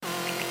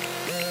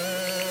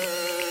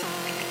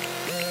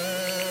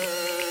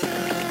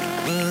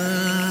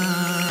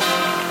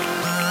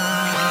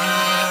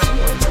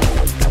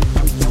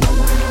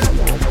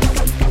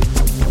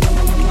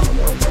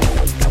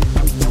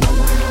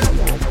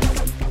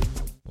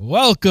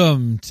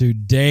Welcome to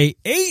day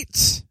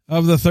 8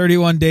 of the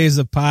 31 days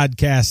of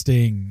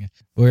podcasting.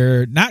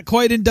 We're not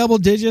quite in double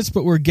digits,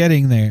 but we're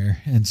getting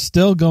there and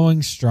still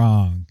going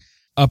strong.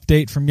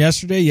 Update from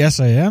yesterday. Yes,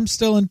 I am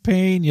still in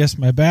pain. Yes,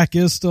 my back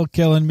is still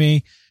killing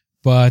me,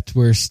 but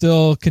we're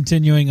still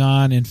continuing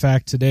on. In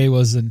fact, today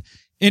was an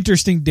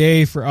interesting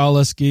day for all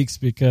us geeks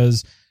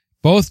because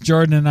both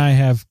Jordan and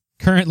I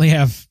currently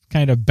have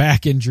kind of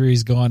back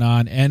injuries going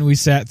on, and we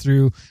sat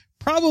through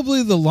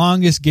probably the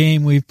longest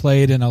game we've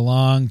played in a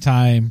long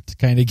time to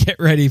kind of get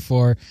ready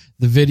for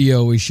the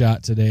video we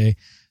shot today.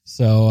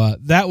 So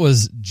that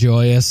was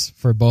joyous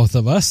for both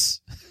of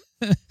us.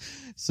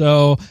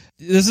 So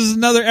this is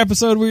another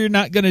episode where you're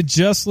not going to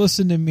just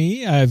listen to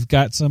me. I've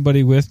got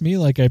somebody with me,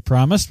 like I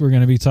promised. We're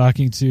going to be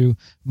talking to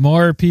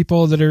more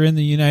people that are in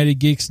the United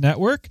Geeks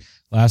Network.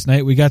 Last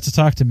night we got to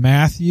talk to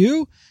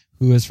Matthew,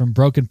 who is from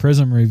Broken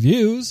Prism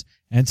Reviews.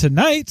 And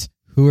tonight,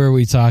 who are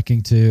we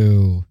talking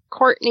to?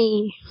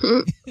 Courtney,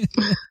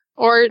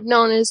 or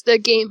known as the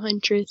Game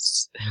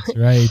Huntress. That's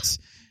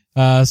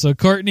right. So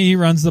Courtney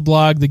runs the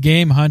blog, The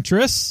Game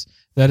Huntress,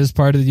 that is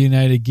part of the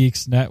United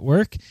Geeks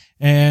Network.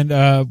 And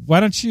why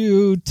don't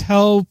you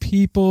tell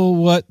people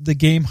what The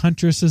Game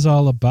Huntress is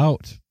all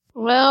about?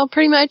 Well,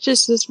 pretty much it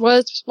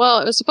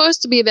was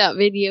supposed to be about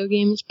video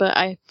games, but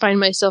I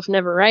find myself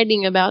never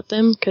writing about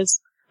them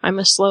because I'm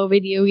a slow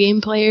video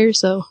game player,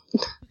 so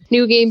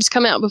new games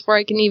come out before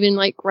I can even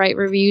write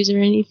reviews or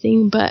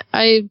anything. But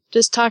I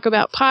just talk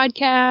about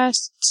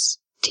podcasts,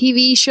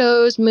 TV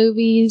shows,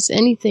 movies,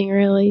 anything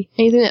really.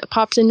 Anything that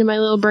pops into my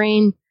little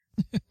brain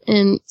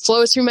and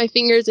flows through my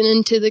fingers and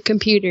into the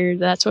computer.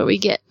 That's what we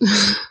get.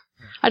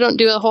 I don't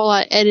do a whole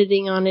lot of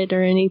editing on it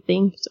or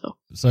anything.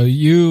 So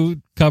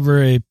you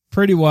cover a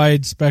pretty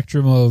wide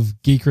spectrum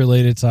of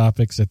geek-related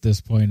topics at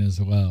this point as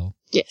well.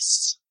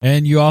 Yes.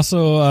 And you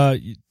also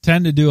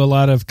tend to do a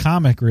lot of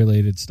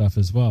comic-related stuff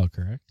as well,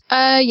 correct?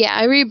 Yeah,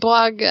 I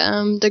reblog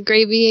the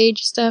Gravy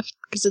Age stuff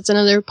because it's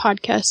another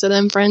podcast that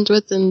I'm friends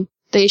with, and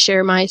they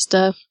share my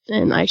stuff,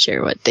 and I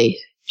share what they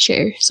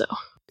share. So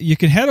you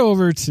can head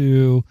over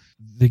to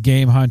the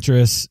Game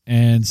Huntress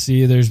and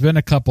see. There's been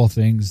a couple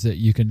things that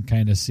you can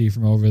kind of see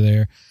from over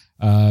there.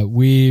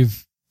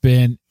 We've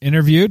been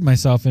interviewed,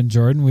 myself and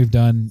Jordan. We've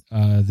done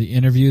the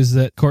interviews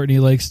that Courtney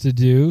likes to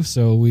do,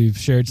 so we've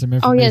shared some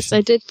information. Oh, yes,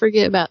 I did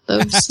forget about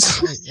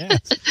those. Yes.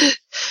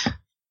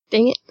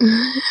 Dang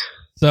it.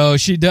 So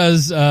she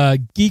does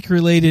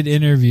geek-related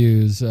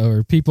interviews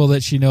or people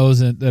that she knows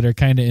that are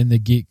kind of in the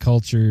geek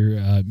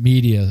culture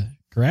media,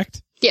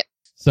 correct? Yep.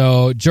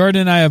 So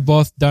Jordan and I have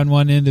both done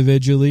one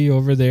individually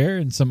over there,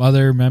 and some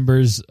other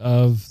members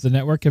of the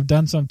network have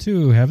done some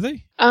too, have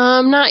they?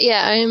 Not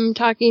yet. I'm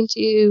talking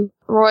to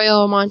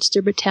Royal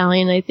Monster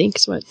Battalion, I think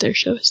is what their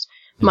show is.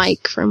 Yes.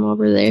 Mike from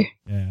over there.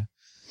 Yeah.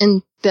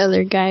 And the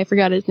other guy, I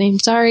forgot his name.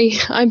 Sorry,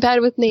 I'm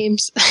bad with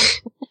names.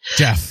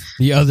 Jeff.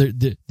 The other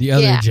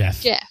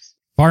Jeff. Jeff.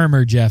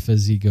 Farmer Jeff,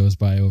 as he goes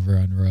by over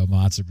on Royal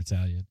Monster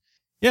Battalion.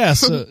 Yeah,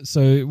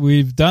 so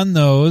we've done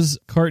those.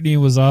 Courtney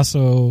was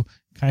also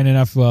kind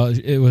enough. Well,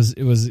 it was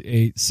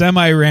a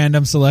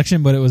semi-random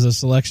selection, but it was a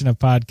selection of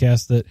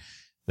podcasts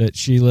that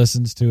she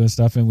listens to and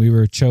stuff. And we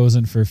were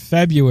chosen for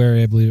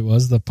February, I believe it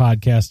was, the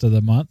podcast of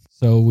the month.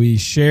 So we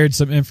shared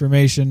some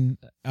information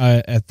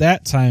at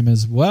that time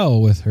as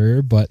well with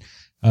her. But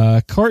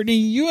Courtney,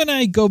 you and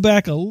I go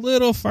back a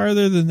little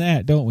farther than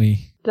that, don't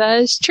we?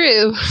 That is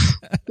true.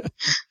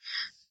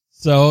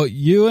 So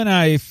you and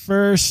I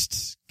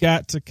first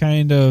got to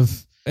kind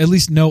of at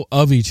least know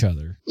of each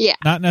other. Yeah.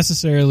 Not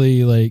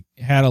necessarily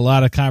had a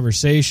lot of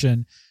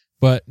conversation,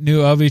 but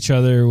knew of each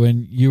other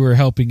when you were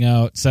helping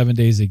out 7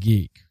 Days a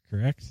Geek,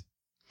 correct?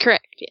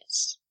 Correct,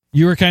 yes.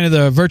 You were kind of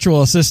the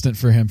virtual assistant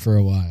for him for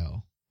a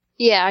while.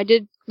 Yeah, I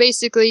did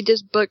basically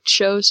just booked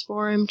shows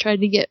for him,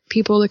 tried to get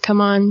people to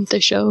come on the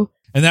show.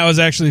 And that was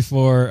actually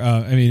for,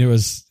 it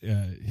was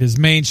his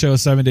main show,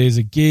 7 Days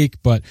a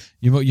Geek, but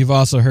you've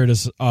also heard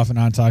us off and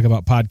on talk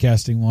about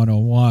Podcasting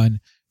 101,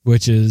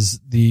 which is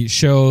the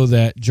show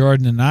that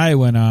Jordan and I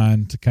went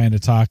on to kind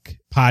of talk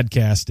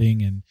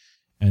podcasting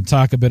and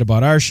talk a bit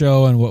about our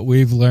show and what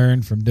we've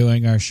learned from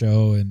doing our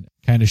show and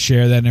kind of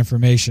share that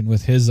information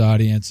with his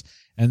audience.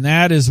 And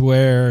that is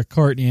where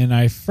Courtney and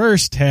I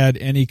first had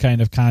any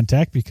kind of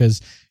contact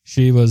because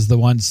she was the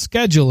one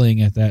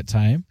scheduling at that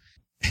time.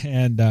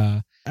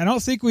 And, I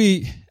don't think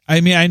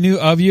I knew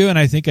of you and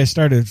I think I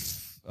started,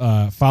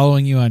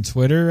 following you on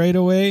Twitter right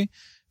away,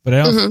 but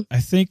I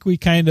think we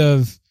kind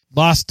of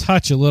lost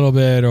touch a little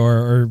bit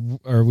or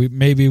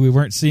we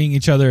weren't seeing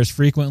each other as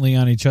frequently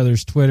on each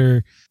other's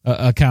Twitter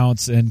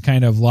accounts and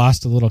kind of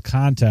lost a little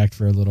contact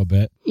for a little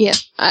bit. Yeah.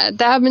 That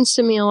happens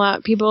to me a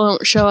lot. People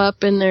don't show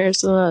up and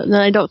then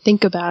I don't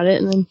think about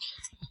it. And then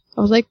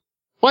I was like,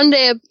 one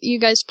day you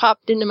guys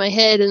popped into my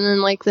head and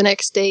then the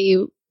next day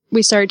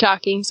we started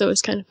talking, so it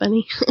was kind of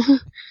funny.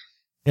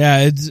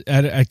 Yeah,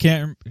 I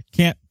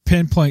can't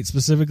pinpoint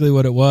specifically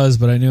what it was,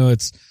 but I knew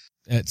it's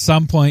at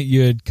some point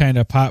you had kind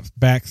of popped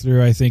back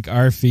through, I think,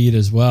 our feed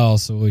as well.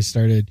 So we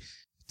started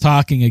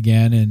talking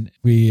again, and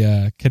we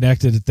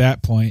connected at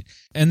that point.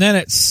 And then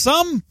at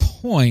some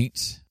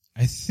point,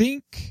 I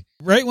think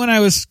right when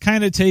I was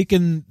kind of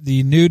taking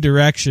the new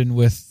direction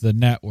with the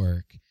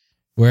network,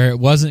 where it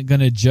wasn't going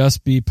to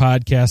just be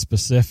podcast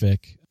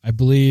specific, I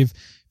believe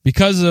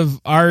because of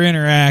our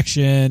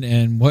interaction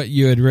and what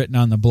you had written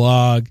on the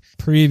blog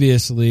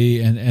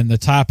previously and the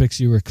topics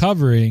you were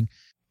covering,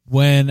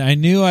 when I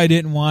knew I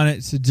didn't want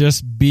it to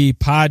just be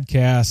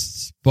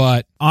podcasts,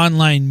 but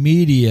online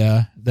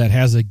media that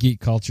has a geek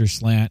culture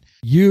slant,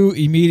 you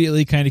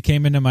immediately kind of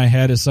came into my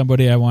head as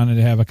somebody I wanted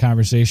to have a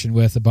conversation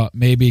with about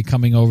maybe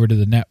coming over to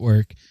the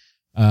network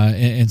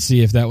and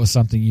see if that was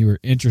something you were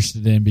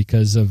interested in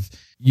because of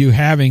you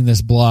having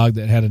this blog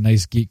that had a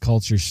nice geek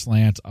culture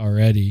slant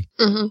already.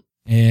 Mm-hmm.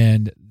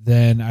 And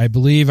then I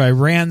believe I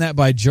ran that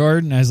by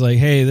Jordan. I was like,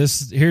 hey,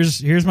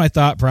 here's my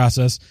thought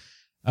process.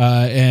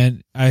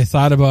 And I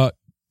thought about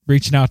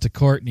reaching out to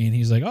Courtney, and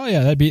he's like, oh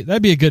yeah,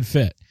 that'd be a good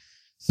fit.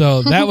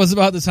 So that was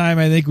about the time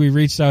I think we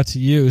reached out to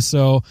you.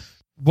 So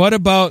what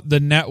about the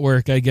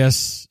network, I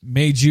guess,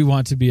 made you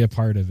want to be a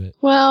part of it?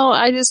 Well,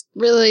 I just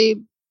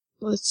really,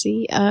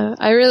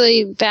 I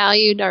really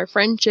valued our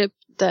friendship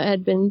that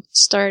had been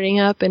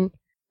starting up, and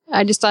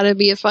I just thought it'd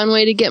be a fun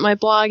way to get my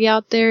blog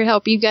out there,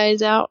 help you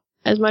guys out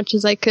as much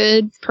as I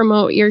could,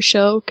 promote your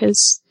show,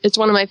 because it's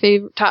one of my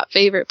top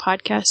favorite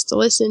podcasts to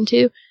listen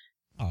to.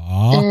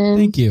 Aw,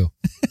 thank you.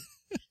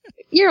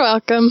 You're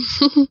welcome.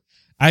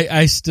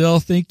 I still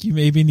think you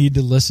maybe need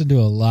to listen to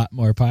a lot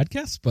more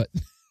podcasts, but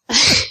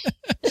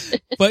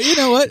but you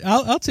know what?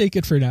 I'll take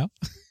it for now.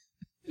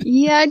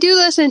 Yeah, I do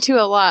listen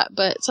to a lot,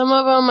 but some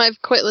of them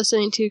I've quit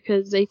listening to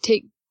because they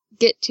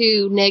get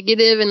too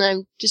negative, and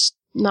I'm just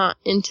not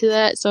into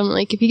that. So I'm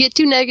like, if you get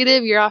too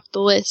negative, you're off the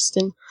list.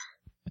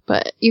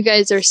 But you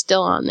guys are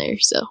still on there,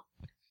 so.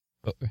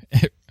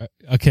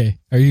 Okay,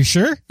 are you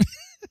sure?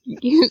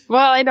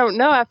 Well, I don't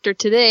know after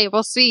today.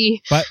 We'll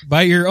see. But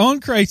by your own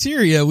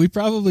criteria, we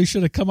probably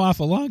should have come off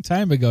a long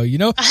time ago. You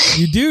know,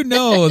 you do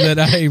know that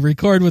I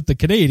record with the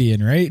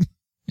Canadian, right?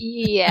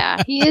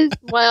 Yeah, he is.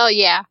 Well,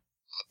 yeah.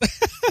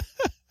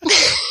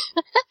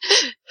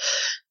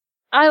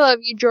 I love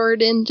you,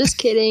 Jordan. Just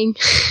kidding.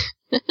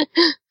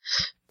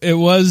 It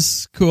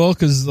was cool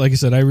because, like I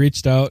said, I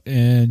reached out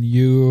and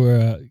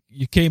you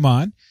came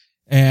on,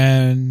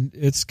 and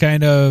it's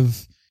kind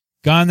of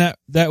gone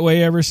that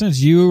way ever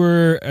since. You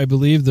were, I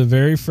believe, the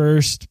very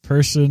first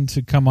person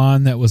to come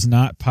on that was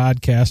not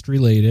podcast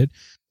related.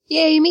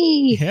 Yay,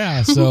 me.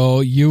 Yeah.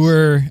 So you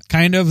were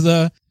kind of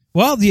the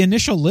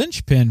initial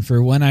linchpin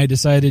for when I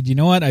decided, you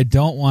know what, I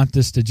don't want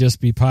this to just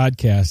be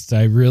podcasts.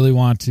 I really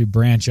want to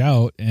branch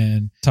out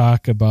and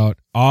talk about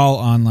all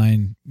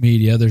online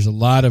media. There's a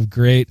lot of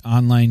great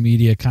online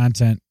media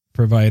content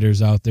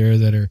providers out there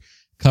that are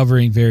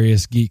covering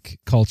various geek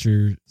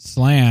culture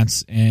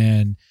slants,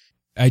 and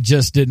I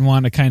just didn't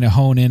want to kind of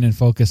hone in and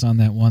focus on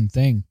that one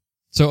thing.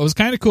 So it was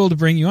kind of cool to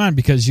bring you on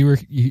because you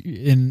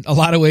in a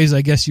lot of ways,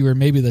 I guess you were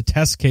maybe the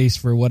test case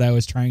for what I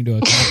was trying to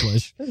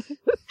accomplish.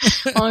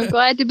 Well, I'm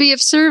glad to be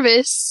of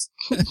service.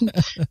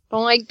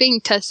 Don't like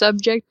being test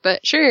subject,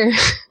 but sure.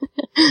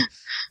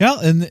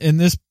 Well, in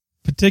this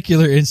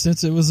particular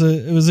instance, it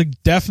was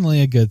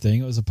definitely a good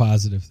thing. It was a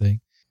positive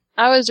thing.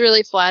 I was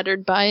really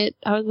flattered by it.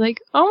 I was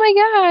like, oh my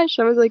gosh.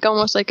 I was like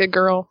almost like a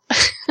girl.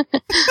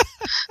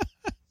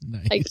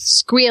 Nice. Like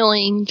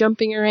squealing,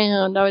 jumping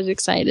around. I was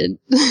excited.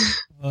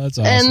 Well, that's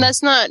awesome. And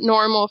that's not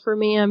normal for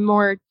me. I'm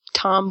more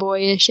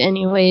tomboyish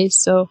anyways.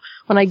 So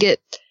when I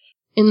get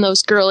in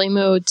those girly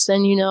modes,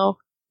 then you know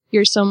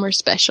you're somewhere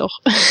special.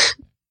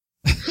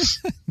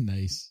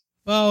 Nice.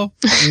 Well,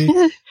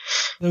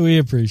 we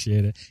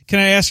appreciate it. Can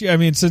I ask you, I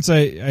mean, since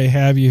I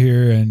have you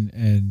here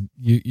and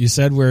you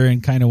said we're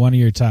in kind of one of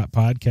your top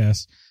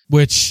podcasts,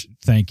 which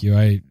thank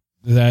you.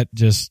 That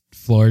just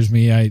floors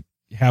me. I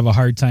have a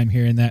hard time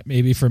hearing that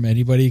maybe from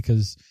anybody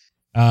because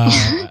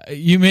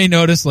you may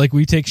notice like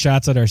we take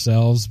shots at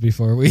ourselves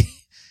before we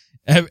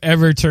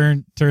ever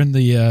turn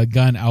the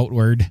gun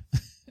outward.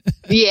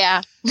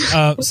 Yeah.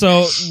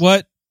 So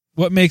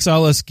what makes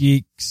All Us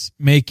Geeks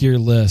make your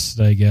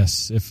list, I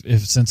guess,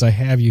 if since I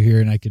have you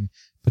here and I can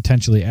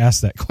potentially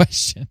ask that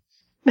question?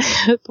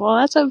 Well,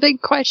 that's a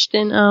big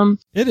question.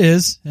 It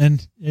is.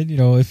 And you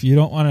know, if you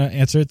don't want to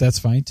answer it, that's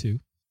fine too.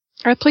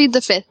 I plead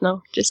the fifth.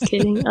 No, just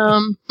kidding.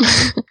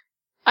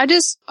 I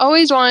just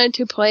always wanted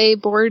to play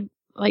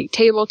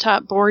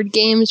tabletop board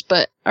games,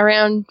 but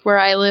around where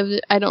I live,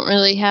 I don't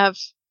really have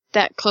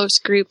that close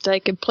group that I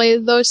could play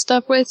those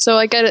stuff with. So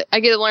I get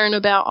to learn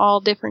about all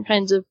different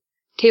kinds of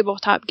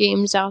tabletop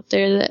games out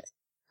there that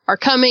are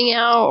coming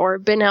out or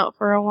been out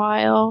for a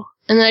while.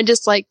 And I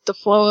just like the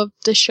flow of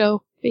the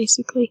show,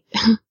 basically.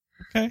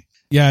 Okay.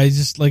 Yeah. I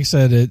just, like I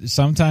said,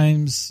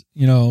 sometimes,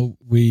 you know,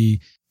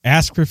 we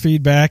ask for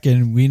feedback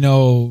and we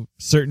know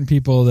certain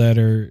people that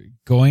are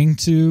going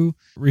to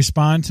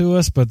respond to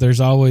us, but there's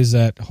always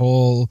that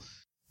whole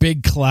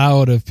big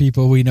cloud of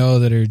people we know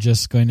that are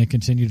just going to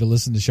continue to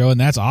listen to the show, and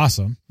that's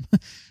awesome.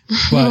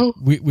 But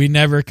we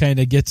never kind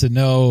of get to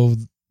know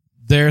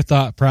their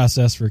thought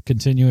process for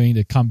continuing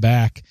to come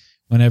back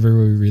whenever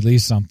we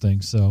release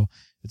something. So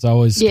it's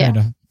always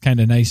kind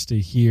of nice to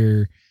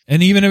hear.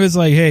 And even if it's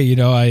like, hey, you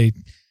know,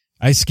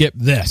 I skipped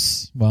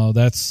this. Well,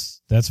 that's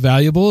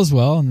valuable as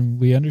well, and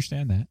we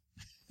understand that.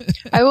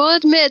 I will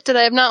admit that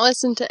I have not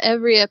listened to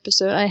every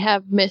episode. I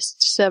have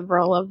missed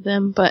several of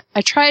them, but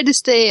I try to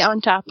stay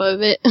on top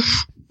of it.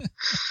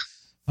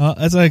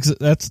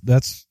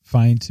 That's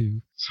fine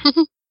too.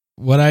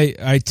 What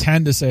I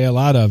tend to say a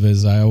lot of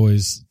is I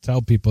always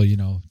tell people, you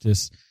know,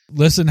 just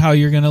listen how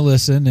you're going to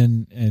listen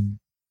and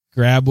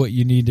grab what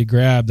you need to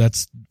grab.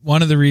 That's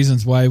one of the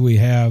reasons why we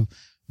have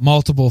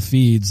multiple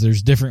feeds.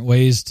 There's different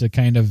ways to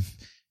kind of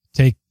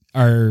take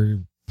our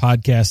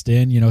podcast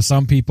in. You know,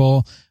 some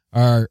people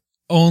are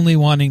only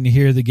wanting to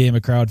hear the game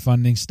of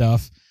crowdfunding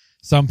stuff.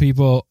 Some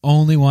people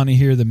only want to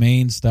hear the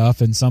main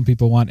stuff, and some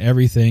people want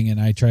everything. And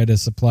I try to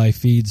supply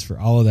feeds for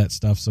all of that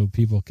stuff so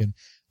people can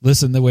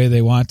listen the way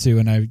they want to.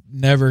 And I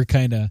never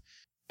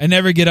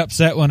get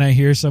upset when I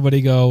hear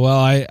somebody go,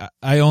 well,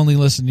 I only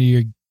listen to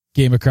your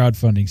game of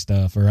crowdfunding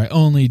stuff, or I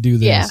only do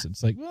this. Yeah.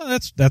 It's like, well,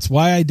 that's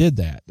why I did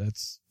that.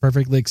 That's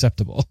perfectly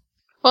acceptable.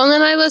 Well, and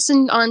then I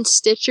listened on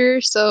Stitcher,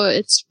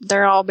 so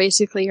they're all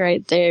basically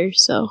right there.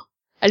 So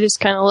I just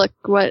kind of look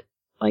what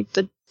like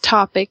the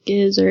topic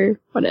is or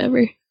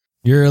whatever.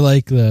 You're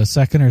like the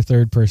second or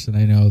third person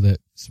I know that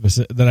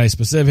I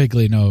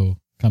specifically know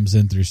comes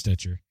in through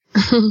Stitcher,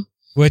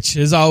 which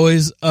is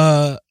always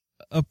a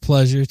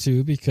pleasure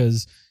too,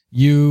 because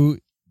you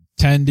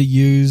tend to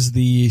use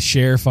the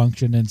share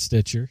function in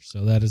Stitcher,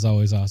 so that is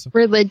always awesome.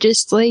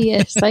 Religiously,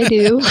 yes, I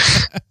do.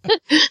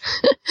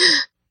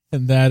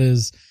 And that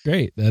is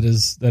great. That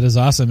is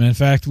awesome. In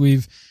fact,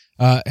 we've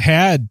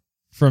had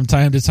from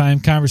time to time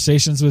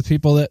conversations with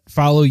people that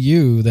follow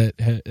you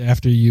that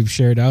after you've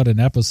shared out an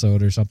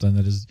episode or something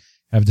that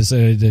have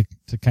decided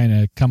to kind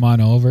of come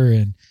on over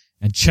and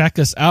check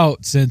us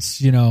out,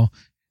 since, you know,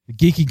 the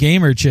Geeky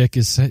Gamer chick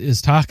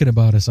is talking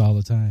about us all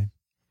the time.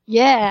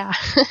 Yeah.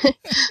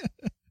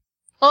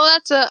 Well,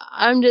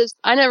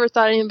 I never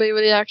thought anybody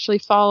would actually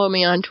follow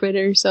me on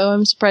Twitter, so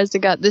I'm surprised it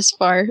got this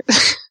far.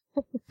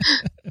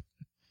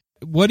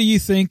 What do you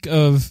think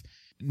of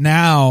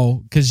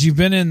now? Because you've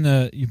been in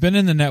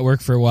the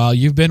network for a while.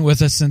 You've been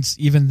with us since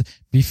even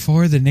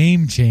before the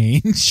name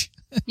change.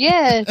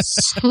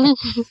 Yes.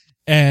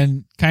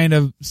 And kind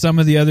of some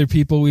of the other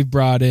people we've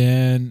brought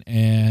in,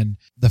 and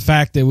the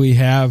fact that we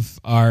have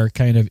our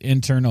kind of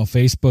internal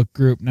Facebook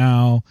group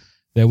now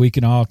that we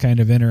can all kind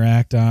of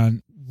interact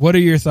on. What are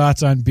your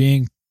thoughts on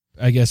being,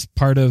 I guess,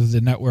 part of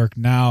the network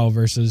now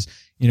versus,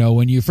 you know,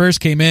 when you first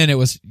came in,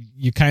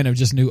 you kind of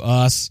just knew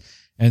us,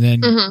 and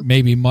then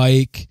maybe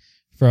Mike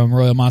from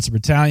Royal Monster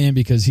Battalion,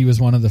 because he was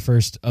one of the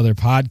first other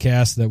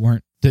podcasts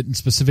that didn't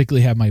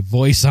specifically have my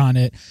voice on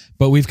it,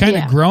 but we've kind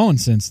of grown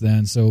since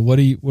then. So what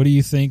do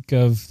you think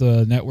of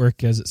the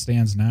network as it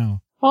stands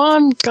now? Well,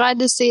 I'm glad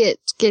to see it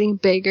getting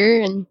bigger,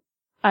 and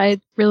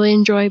I really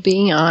enjoy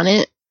being on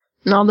it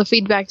and all the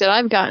feedback that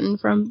I've gotten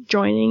from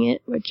joining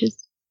it, which is,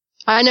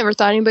 I never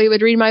thought anybody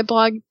would read my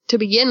blog to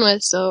begin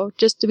with. So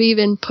just to be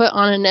even put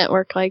on a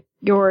network like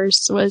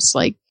yours was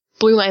like,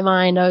 blew my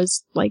mind. I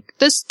was like,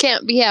 this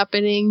can't be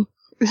happening.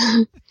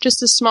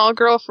 Just a small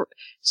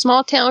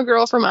town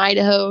girl from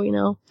Idaho, you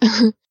know.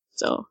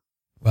 So.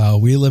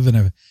 Well, we live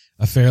in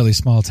a fairly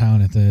small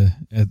town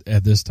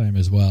at this time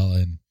as well,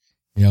 and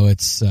you know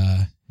it's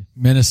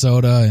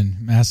Minnesota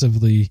and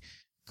massively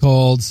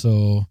cold.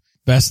 So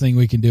best thing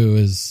we can do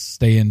is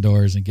stay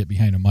indoors and get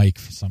behind a mic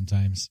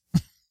sometimes.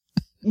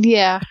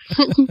 Yeah,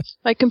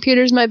 my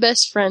computer's my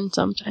best friend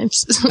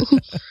sometimes.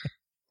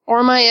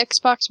 Or my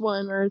Xbox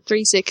One or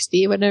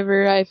 360,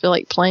 whatever I feel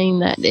like playing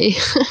that day.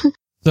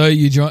 So are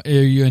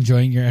you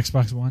enjoying your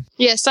Xbox One?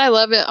 Yes, I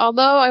love it.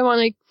 Although I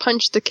want to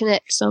punch the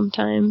Kinect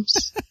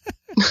sometimes.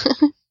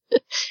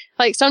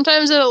 Like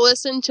sometimes it'll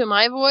listen to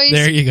my voice.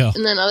 There you go.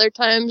 And then other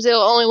times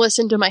it'll only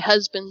listen to my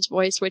husband's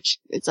voice, which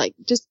it's like,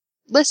 just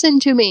listen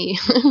to me.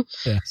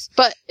 Yes.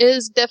 But it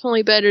is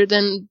definitely better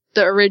than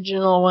the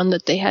original one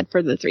that they had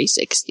for the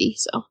 360.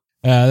 So.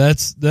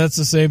 That's the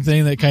same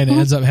thing that kind of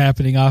ends up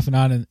happening off and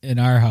on in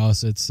our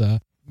house. It's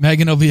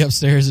Megan will be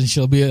upstairs and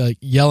she'll be like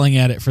yelling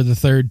at it for the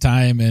third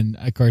time, and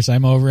of course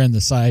I'm over in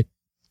the side,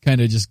 kind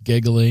of just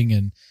giggling,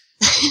 and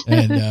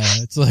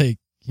it's like,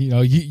 you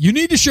know, you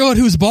need to show it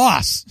who's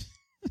boss.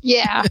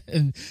 Yeah.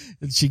 and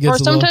she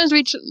gets. Or sometimes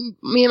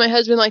me and my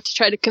husband like to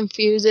try to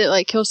confuse it.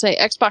 Like he'll say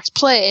Xbox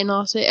Play and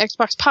I'll say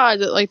Xbox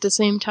Pause at like the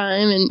same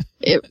time, and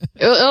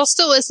it'll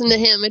still listen to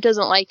him. It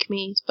doesn't like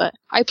me, but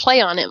I play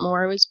on it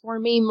more. It was for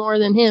me more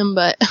than him,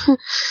 but.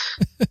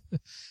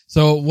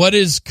 So what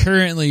is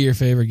currently your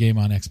favorite game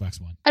on Xbox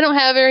One? I don't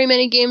have very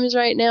many games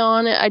right now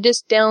on it. I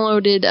just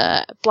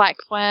downloaded Black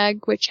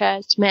Flag, which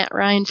has Matt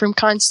Ryan from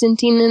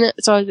Constantine in it,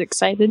 so I was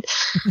excited.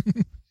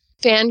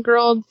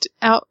 Fangirled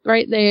out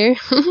right there.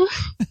 And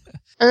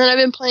then I've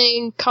been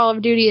playing Call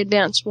of Duty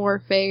Advanced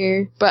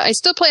Warfare, but I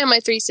still play on my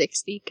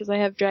 360 because I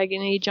have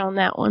Dragon Age on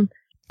that one.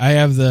 I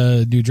have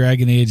the new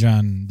Dragon Age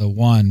on the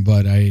one,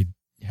 but I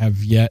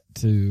have yet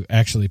to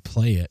actually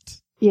play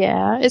it.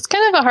 Yeah, it's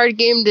kind of a hard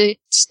game to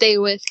stay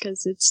with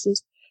because it's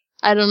just,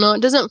 I don't know.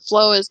 It doesn't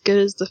flow as good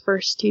as the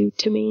first two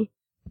to me.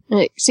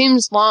 It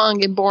seems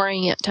long and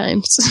boring at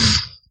times.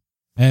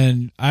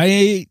 And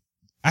I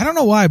don't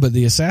know why, but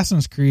the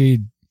Assassin's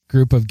Creed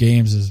group of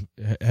games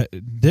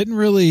didn't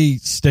really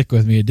stick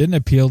with me. It didn't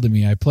appeal to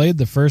me. I played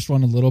the first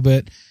one a little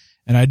bit,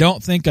 and I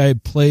don't think I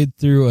played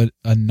through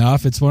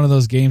enough. It's one of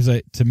those games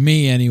that, to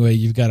me anyway,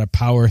 you've got to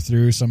power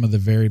through some of the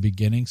very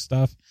beginning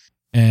stuff,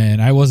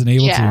 and I wasn't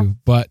able to.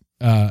 But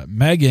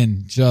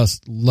Megan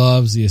just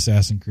loves the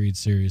Assassin's Creed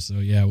series, so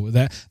yeah,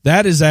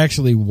 that is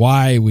actually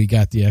why we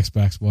got the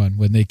Xbox One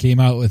when they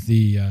came out with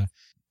the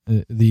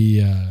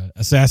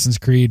Assassin's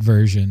Creed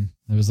version.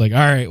 It was like, all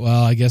right,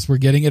 well, I guess we're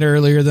getting it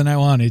earlier than I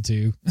wanted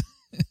to.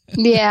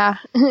 Yeah.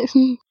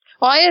 Well,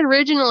 I had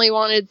originally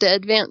wanted the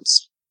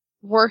Advanced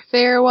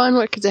Warfare one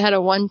because it had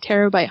a 1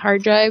 terabyte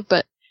hard drive,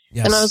 but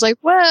then I was like,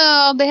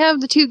 well, they have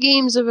the 2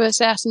 games of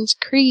Assassin's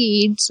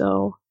Creed,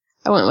 so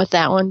I went with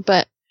that one.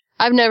 But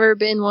I've never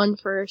been one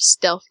for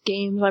stealth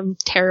games. I'm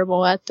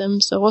terrible at them,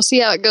 so we'll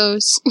see how it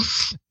goes.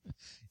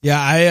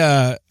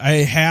 Yeah, I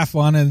half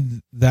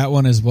wanted that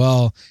one as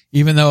well,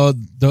 even though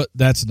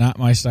that's not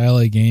my style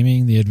of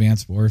gaming, the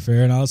Advanced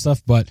Warfare and all that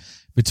stuff. But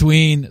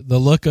between the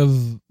look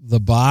of the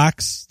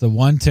box, the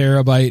 1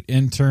 terabyte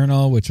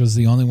internal, which was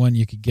the only one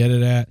you could get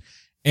it at,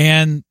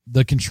 and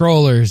the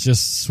controller is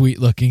just sweet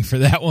looking for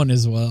that one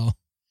as well.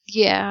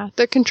 Yeah,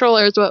 the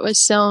controller is what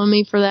was selling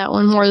me for that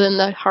one more than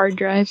the hard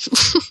drive.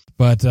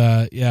 But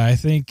yeah, I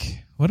think,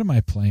 what am I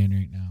playing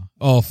right now?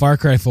 Oh, Far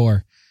Cry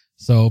 4.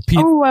 So Pete,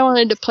 I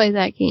wanted to play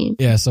that game.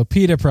 Yeah, so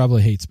PETA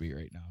probably hates me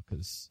right now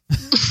because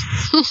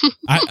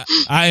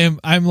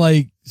I'm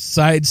like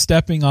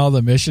sidestepping all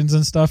the missions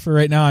and stuff for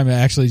right now. I'm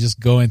actually just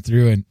going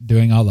through and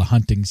doing all the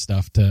hunting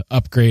stuff to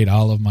upgrade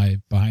all of my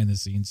behind the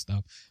scenes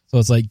stuff. So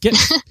it's like get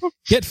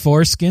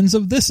 4 skins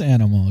of this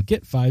animal,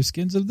 get 5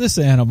 skins of this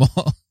animal.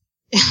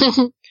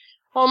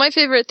 Well, my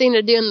favorite thing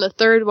to do in the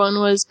third one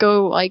was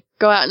go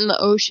out in the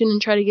ocean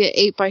and try to get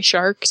ate by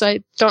sharks.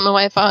 I don't know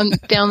why I found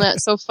that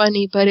so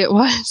funny, but it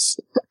was.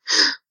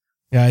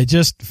 Yeah, I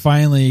just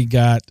finally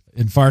got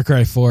in Far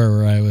Cry 4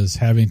 where I was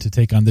having to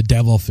take on the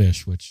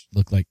devilfish, which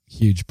looked like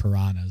huge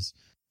piranhas.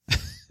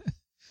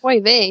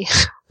 Why they?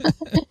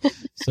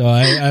 So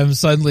I'm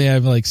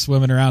like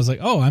swimming around. I was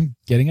like, oh, I'm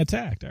getting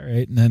attacked. All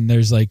right. And then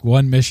there's like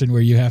one mission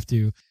where you have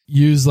to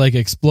use like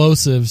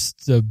explosives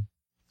to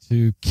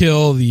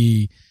kill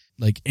the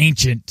like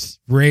ancient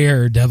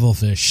rare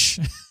devilfish.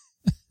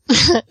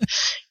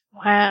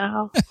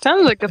 Wow.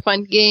 Sounds like a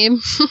fun game.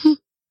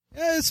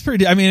 Yeah, it's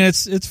pretty, I mean,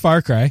 it's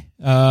Far Cry.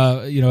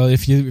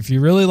 If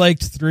you really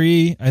liked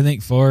 3, I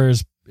think 4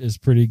 is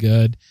pretty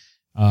good.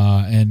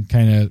 And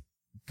kind of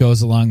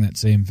goes along that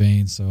same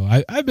vein. So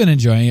I've been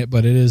enjoying it,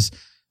 but it is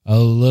a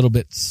little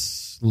bit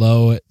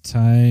slow at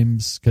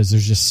times because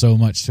there's just so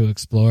much to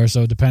explore.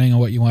 So depending on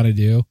what you want to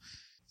do,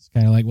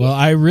 kind of like, well,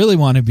 I really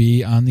want to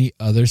be on the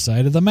other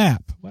side of the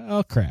map.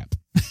 Well, crap.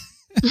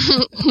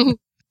 All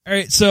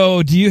right.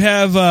 So do you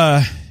have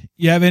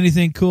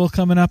anything cool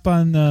coming up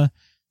on the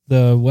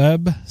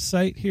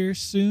website here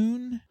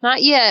soon?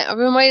 Not yet. I've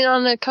been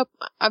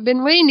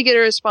waiting to get a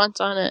response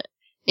on an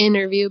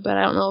interview, but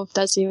I don't know if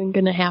that's even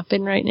going to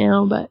happen right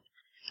now, but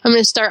I'm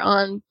going to start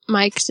on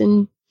Mike's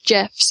and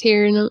Jeff's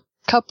here in a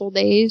couple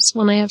days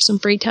when I have some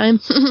free time.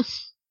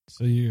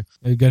 So you're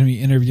going to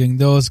be interviewing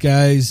those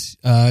guys.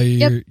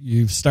 Yep.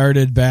 You've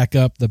started back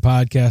up the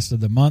podcast of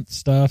the month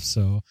stuff,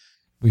 so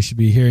we should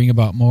be hearing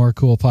about more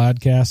cool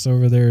podcasts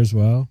over there as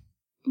well.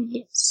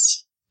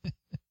 Yes.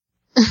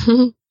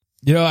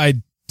 I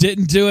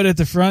didn't do it at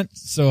the front,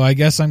 so I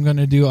guess I'm going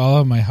to do all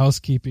of my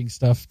housekeeping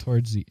stuff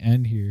towards the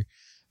end here.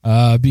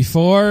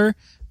 Before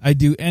I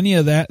do any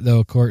of that,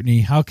 though,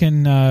 Courtney, how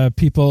can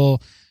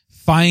people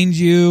find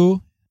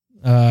you?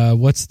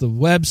 What's the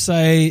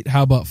website?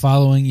 How about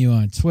following you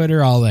on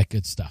Twitter? All that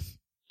good stuff.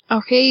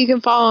 Okay, you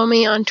can follow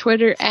me on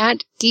Twitter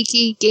at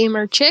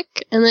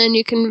GeekyGamerChick, and then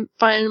you can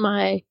find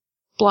my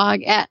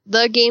blog at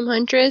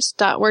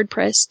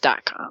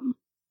thegamehuntress.wordpress.com.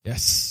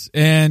 Yes,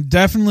 and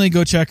definitely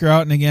go check her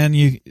out. And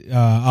again,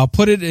 I'll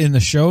put it in the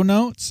show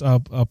notes. I'll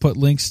put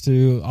links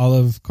to all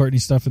of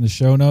Courtney's stuff in the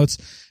show notes.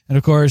 And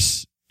of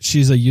course,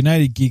 she's a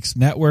United Geeks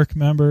Network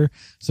member,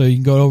 so you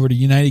can go over to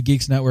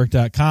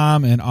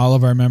UnitedGeeksNetwork.com, and all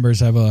of our members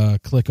have a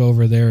click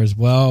over there as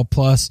well.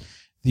 Plus,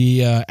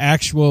 the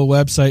actual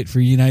website for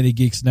United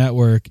Geeks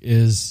Network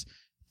is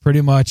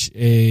pretty much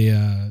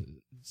a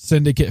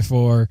syndicate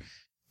for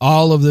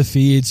all of the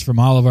feeds from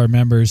all of our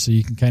members, so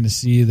you can kind of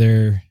see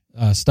their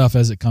stuff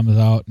as it comes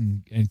out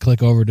and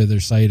click over to their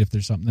site if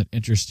there's something that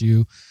interests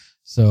you.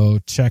 So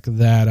check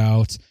that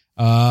out.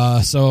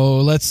 So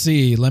let's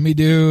see. Let me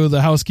do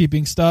the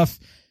housekeeping stuff.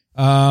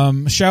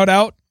 Shout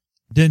out.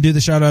 Didn't do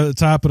the shout out at the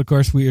top, but of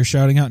course we are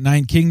shouting out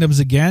Nine Kingdoms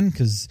again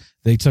because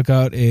they took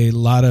out a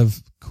lot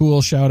of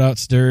cool shout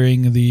outs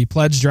during the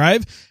pledge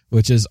drive,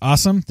 which is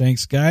awesome.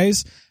 Thanks,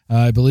 guys.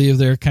 I believe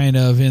they're kind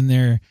of in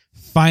their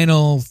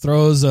final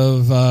throes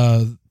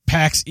of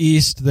PAX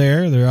East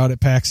there. They're out at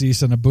PAX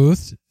East in a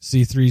booth,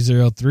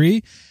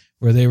 C303.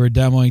 where they were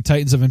demoing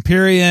Titans of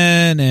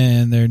Empyrean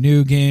and their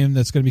new game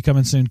that's going to be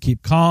coming soon,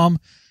 Keep Calm.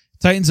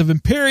 Titans of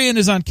Empyrean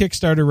is on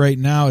Kickstarter right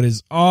now. It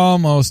is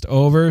almost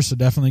over, so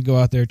definitely go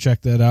out there,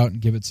 check that out, and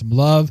give it some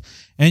love.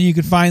 And you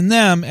can find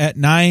them at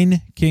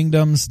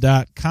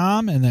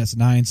 9kingdoms.com, and that's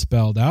 9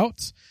 spelled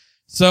out.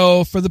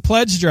 So for the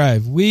pledge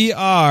drive, we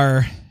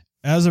are,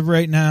 as of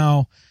right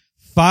now,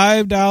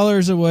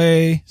 $5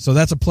 away. So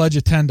that's a pledge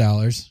of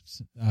 $10.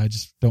 I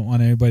just don't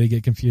want anybody to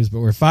get confused,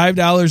 but we're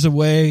 $5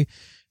 away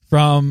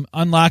from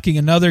unlocking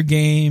another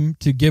game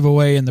to give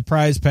away in the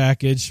prize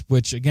package,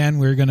 which again,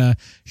 we're going to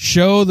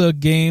show the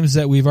games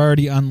that we've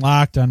already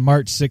unlocked on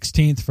March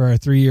 16th for our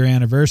 3-year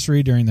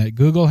anniversary during that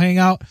Google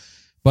Hangout.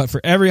 But for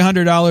every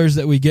 $100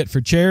 that we get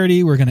for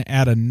charity, we're going to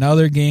add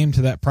another game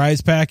to that prize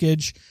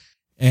package.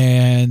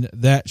 And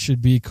that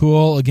should be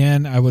cool.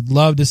 Again, I would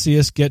love to see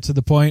us get to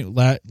the point.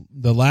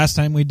 The last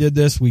time we did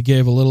this, we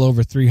gave a little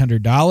over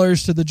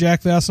 $300 to the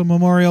Jack Vassell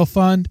Memorial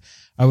Fund.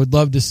 I would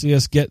love to see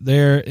us get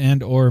there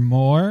and or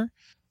more.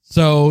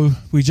 So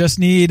we just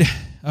need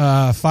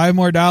 $5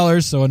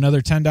 more, so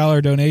another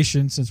 $10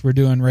 donation, since we're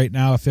doing right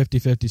now a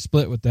 50-50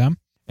 split with them.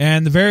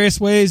 And the various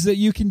ways that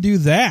you can do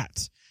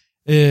that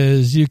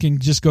is you can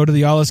just go to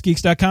the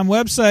allusgeeks.com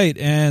website,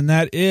 and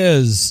that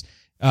is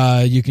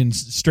you can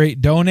straight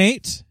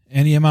donate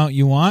any amount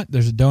you want.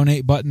 There's a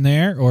donate button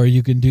there, or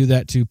you can do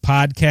that to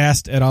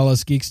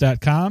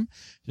podcast@allusgeeks.com.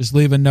 Just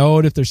leave a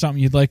note if there's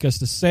something you'd like us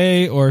to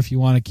say, or if you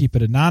want to keep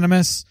it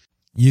anonymous.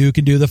 You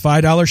can do the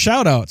 $5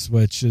 shout outs,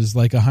 which is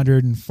like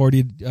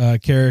 140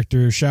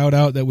 character shout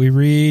out that we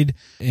read,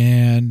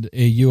 and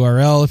a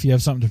URL if you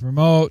have something to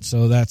promote.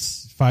 So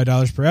that's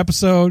 $5 per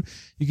episode.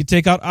 You can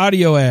take out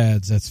audio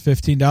ads. That's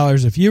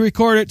 $15 if you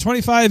record it,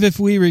 $25 if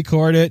we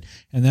record it,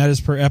 and that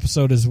is per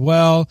episode as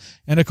well.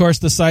 And of course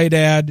the site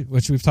ad,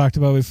 which we've talked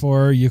about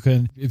before, you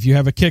can, if you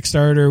have a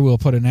Kickstarter, we'll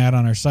put an ad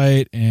on our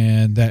site,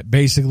 and that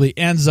basically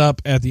ends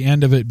up at the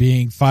end of it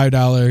being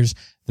 $5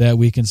 that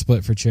we can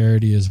split for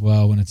charity as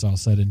well when it's all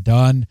said and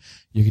done.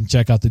 You can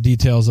check out the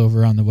details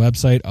over on the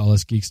website,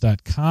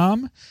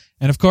 allusgeeks.com.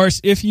 And of course,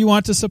 if you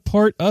want to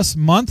support us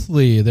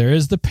monthly, there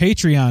is the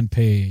Patreon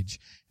page,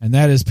 and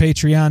that is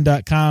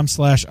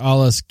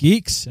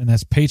patreon.com/allusgeeks, and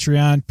that's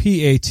Patreon,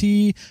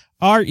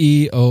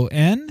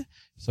 Patreon.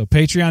 So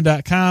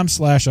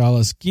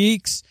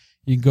patreon.com/allusgeeks.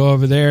 You can go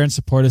over there and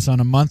support us on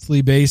a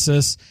monthly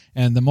basis,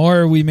 and the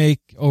more we make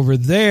over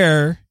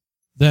there,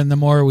 then the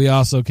more we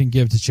also can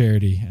give to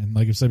charity. And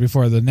like I said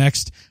before, the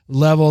next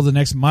level, the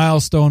next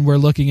milestone we're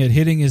looking at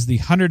hitting is the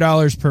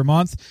 $100 per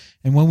month.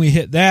 And when we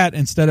hit that,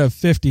 instead of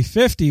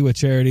 50-50 with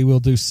charity, we'll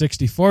do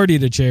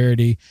 60-40 to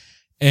charity,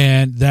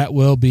 and that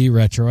will be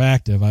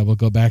retroactive. I will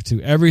go back to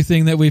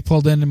everything that we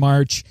pulled in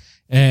March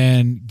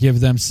and give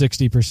them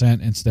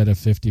 60% instead of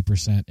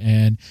 50%.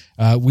 And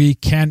we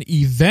can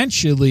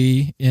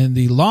eventually, in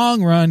the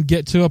long run,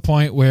 get to a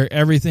point where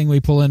everything we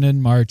pull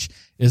in March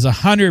is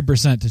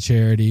 100% to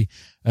charity.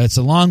 It's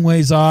a long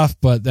ways off,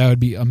 but that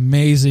would be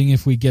amazing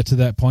if we get to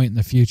that point in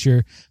the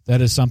future.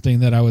 That is something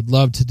that I would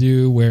love to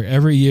do, where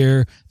every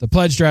year the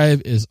pledge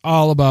drive is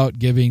all about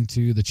giving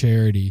to the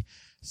charity.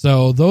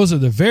 So those are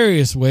the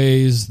various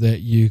ways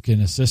that you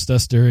can assist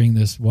us during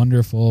this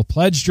wonderful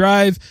pledge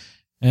drive.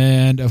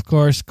 And of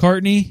course,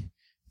 Courtney,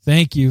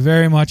 thank you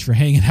very much for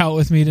hanging out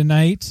with me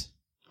tonight.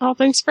 Oh,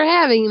 thanks for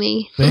having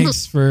me.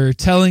 Thanks for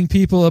telling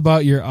people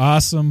about your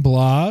awesome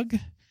blog.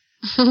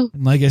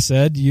 And like I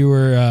said, you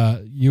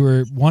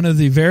were one of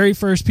the very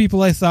first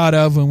people I thought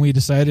of when we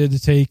decided to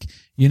take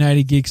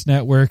United Geeks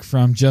Network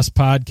from just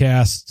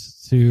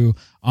podcasts to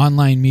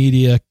online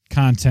media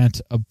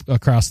content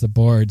across the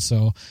board.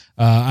 So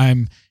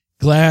I'm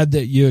glad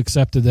that you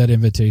accepted that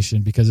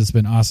invitation, because it's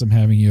been awesome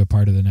having you a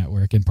part of the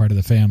network and part of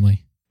the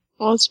family.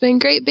 Well, it's been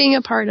great being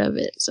a part of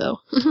it. So,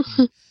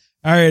 all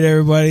right,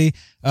 everybody.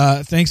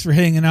 Thanks for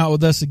hanging out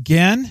with us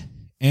again.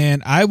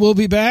 And I will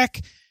be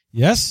back.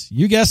 Yes,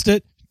 you guessed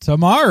it.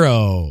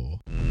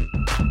 Tomorrow.